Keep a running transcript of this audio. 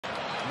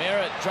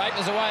Merrett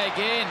Draper's away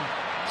again.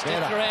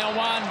 Steps around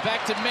one,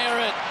 back to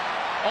Merrett.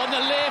 On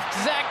the left,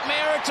 Zach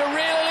Merrett to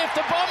really lift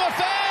the Bomber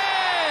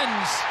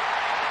fans!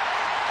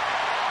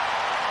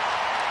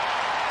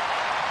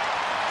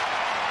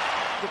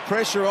 The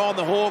pressure on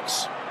the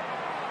Hawks.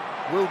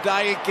 Will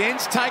Day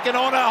against, taken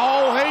on a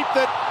whole heap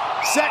that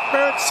Zach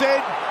Merrett said,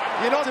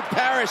 you're not to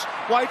Parrish,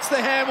 waits the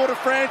handball to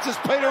Francis,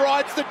 Peter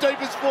Wright's the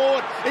deepest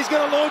forward, he's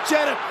going to launch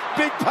at it,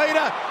 Big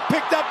Peter,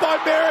 picked up by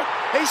Merrett,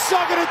 he's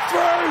socketed it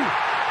through,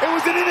 it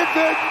was an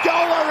inadvertent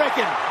goal I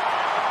reckon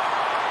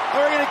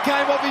it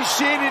came off his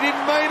shin, he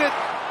didn't mean it.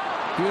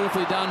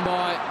 Beautifully done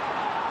by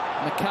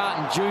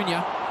McCartan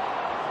Jr.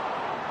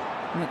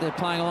 Right there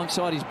playing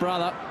alongside his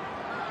brother,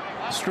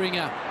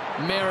 Stringer,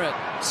 Merrett,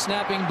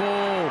 snapping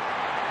ball,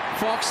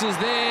 Fox is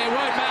there,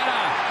 won't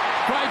matter,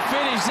 great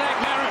finish, Zach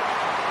Merrett.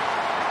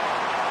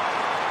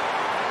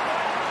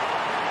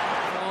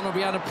 Will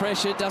be under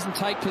pressure, doesn't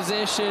take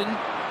possession.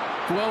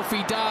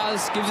 Guelphy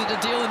does, gives it to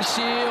Dylan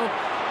Shield.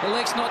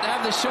 Elects not to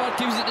have the shot,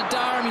 gives it to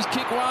Durham. He's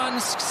kick one,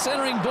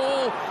 centering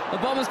ball. The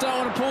Bombers don't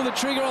want to pull the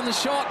trigger on the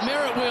shot.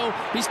 Merrett will.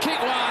 He's kick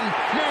one.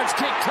 Merrett's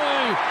kick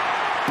two.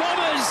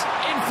 Bombers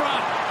in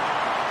front.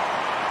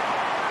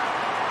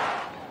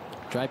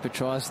 Draper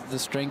tries the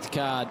strength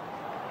card.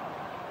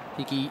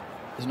 Hickey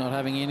is not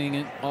having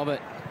anything of it.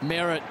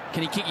 Merrett,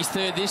 can he kick his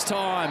third this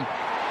time?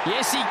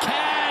 Yes, he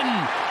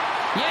can.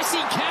 Yes,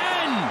 he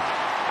can!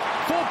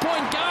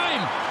 4-point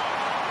game.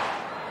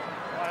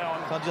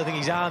 Sometimes I think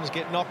his arms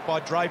get knocked by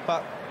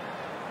Draper.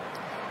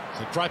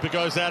 So Draper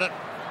goes at it.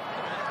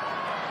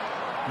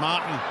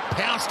 Martin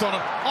pounced on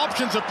it.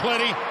 Options are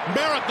plenty.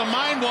 Merrett, the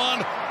main one.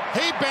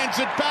 He bends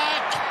it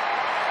back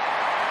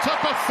to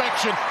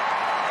perfection.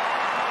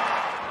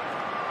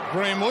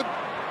 Greenwood.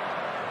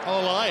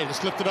 Ole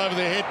just lifted over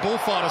their head,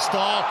 bullfighter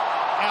style.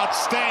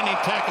 Outstanding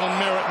tackle on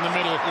Merrett in the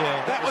middle.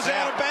 Yeah, that was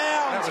out of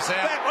bounds.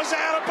 That was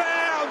out of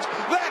bounds.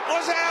 That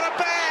was out of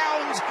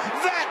bounds.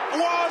 That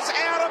was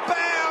out of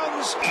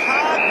bounds.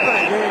 Can't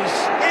be.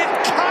 It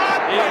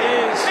can't be.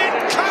 It is.